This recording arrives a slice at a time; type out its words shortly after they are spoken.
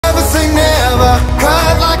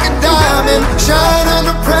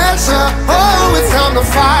to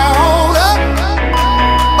fire on up.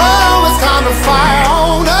 Oh, it's time to fire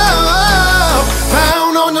on up.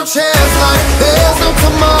 Pound on your chest like there's no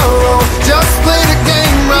tomorrow. Just play the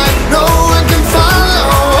game right, no one can follow.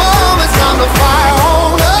 Oh, it's time to fire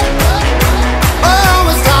on up. Oh,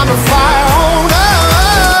 it's time to fire on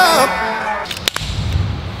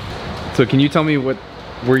up. So can you tell me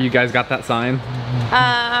where you guys got that sign?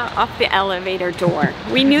 Off the elevator door.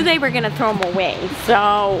 We knew they were going to throw them away,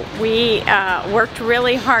 so we worked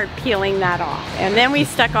really hard peeling that off. And then we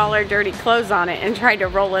stuck all our dirty clothes on it and tried to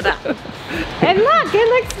roll it up. And look, it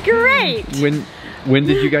looks great. When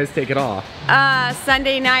did you guys take it off?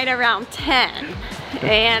 Sunday night around 10.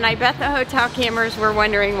 And I bet the hotel cameras were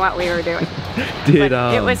wondering what we were doing.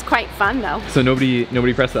 It was quite fun though. So nobody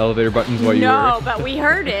pressed the elevator buttons while you were? No, but we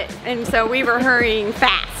heard it, and so we were hurrying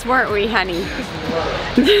fast, weren't we, honey?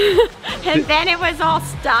 And then it was all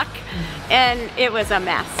stuck, and it was a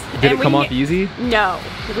mess. Did it come off easy? No,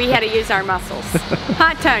 we had to use our muscles.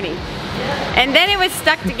 Huh, Tony? And then it was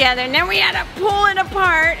stuck together, and then we had to pull it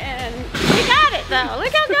apart, and we got it though.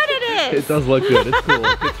 Look how good it is. It does look good. It's cool.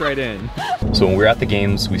 It fits right in. So when we were at the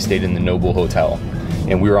games, we stayed in the Noble Hotel,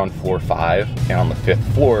 and we were on floor 5, and on the 5th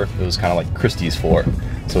floor, it was kind of like Christie's floor.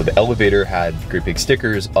 So the elevator had great big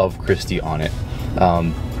stickers of Christie on it.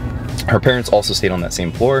 Her parents also stayed on that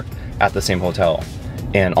same floor at the same hotel.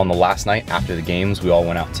 And on the last night after the games, we all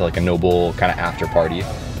went out to like a Noble kind of after party.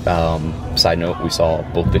 Side note, we saw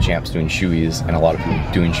both the champs doing shoeies and a lot of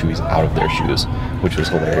people doing shoeies out of their shoes, which was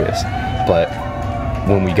hilarious. But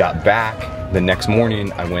when we got back the next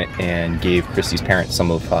morning, I went and gave Christy's parents some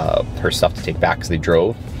of her stuff to take back because they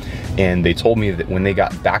drove. And they told me that when they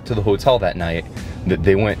got back to the hotel that night, that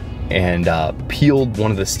they went and peeled one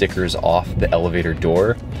of the stickers off the elevator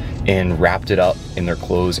door and wrapped it up in their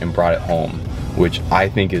clothes and brought it home, which I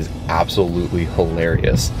think is absolutely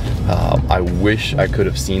hilarious. I wish I could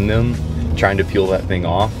have seen them trying to peel that thing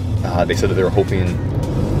off. They said that they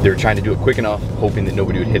were trying to do it quick enough, hoping that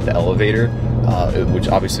nobody would hit the elevator, which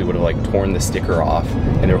obviously would have like torn the sticker off,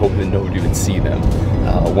 and they were hoping that nobody would see them.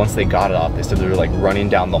 Once they got it off, they said they were like running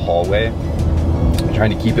down the hallway,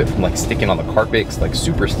 trying to keep it from like sticking on the carpet. It's like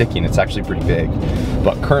super sticky, and it's actually pretty big.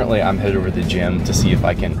 But currently I'm headed over to the gym to see if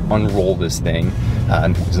I can unroll this thing.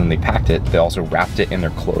 And when they packed it, they also wrapped it in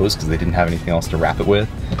their clothes because they didn't have anything else to wrap it with.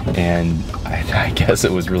 And I guess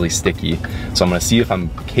it was really sticky. So I'm gonna see if I'm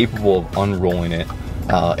capable of unrolling it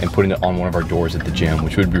and putting it on one of our doors at the gym,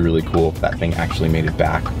 which would be really cool if that thing actually made it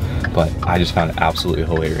back. But I just found it absolutely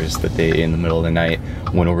hilarious that they, in the middle of the night,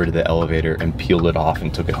 went over to the elevator and peeled it off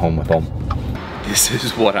and took it home with them. This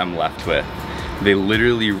is what I'm left with. They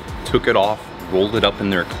literally took it off, rolled it up in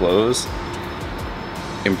their clothes,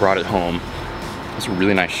 and brought it home. Those are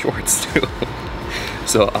really nice shorts too.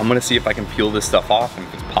 So I'm gonna see if I can peel this stuff off, and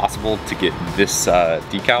if it's possible to get this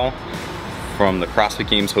decal from the CrossFit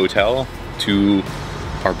Games hotel to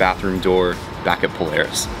our bathroom door back at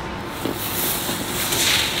Polaris.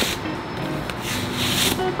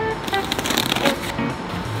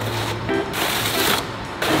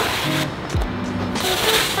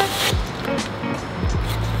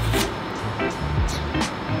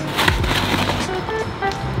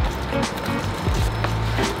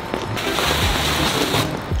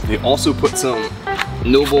 They also put some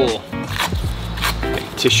Noble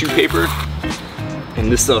tissue paper,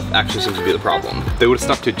 and this stuff actually seems to be the problem. If they would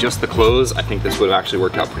have stuck to just the clothes, I think this would have actually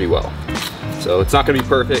worked out pretty well. So it's not gonna be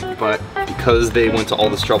perfect, but because they went to all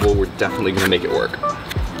this trouble, we're definitely gonna make it work.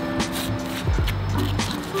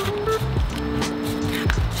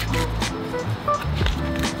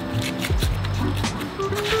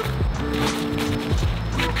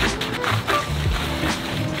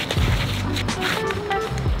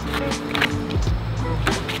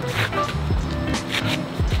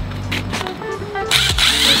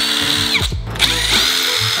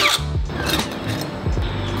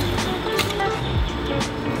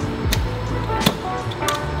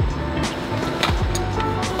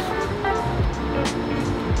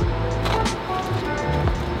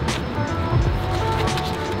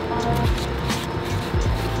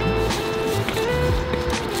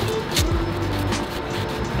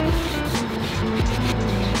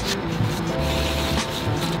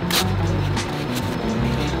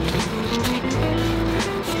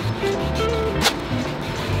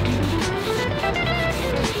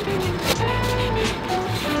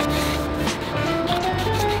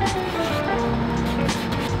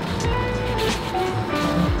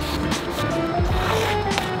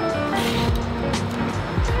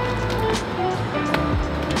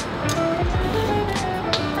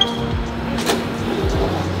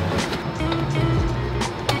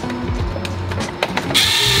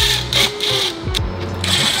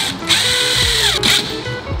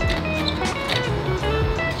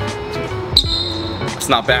 It's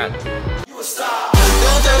not bad. Don't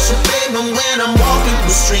touch your baby when I'm walking the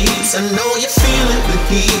streets. I know you're feeling the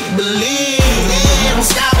heat. Believe me, I'm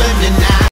stopping tonight.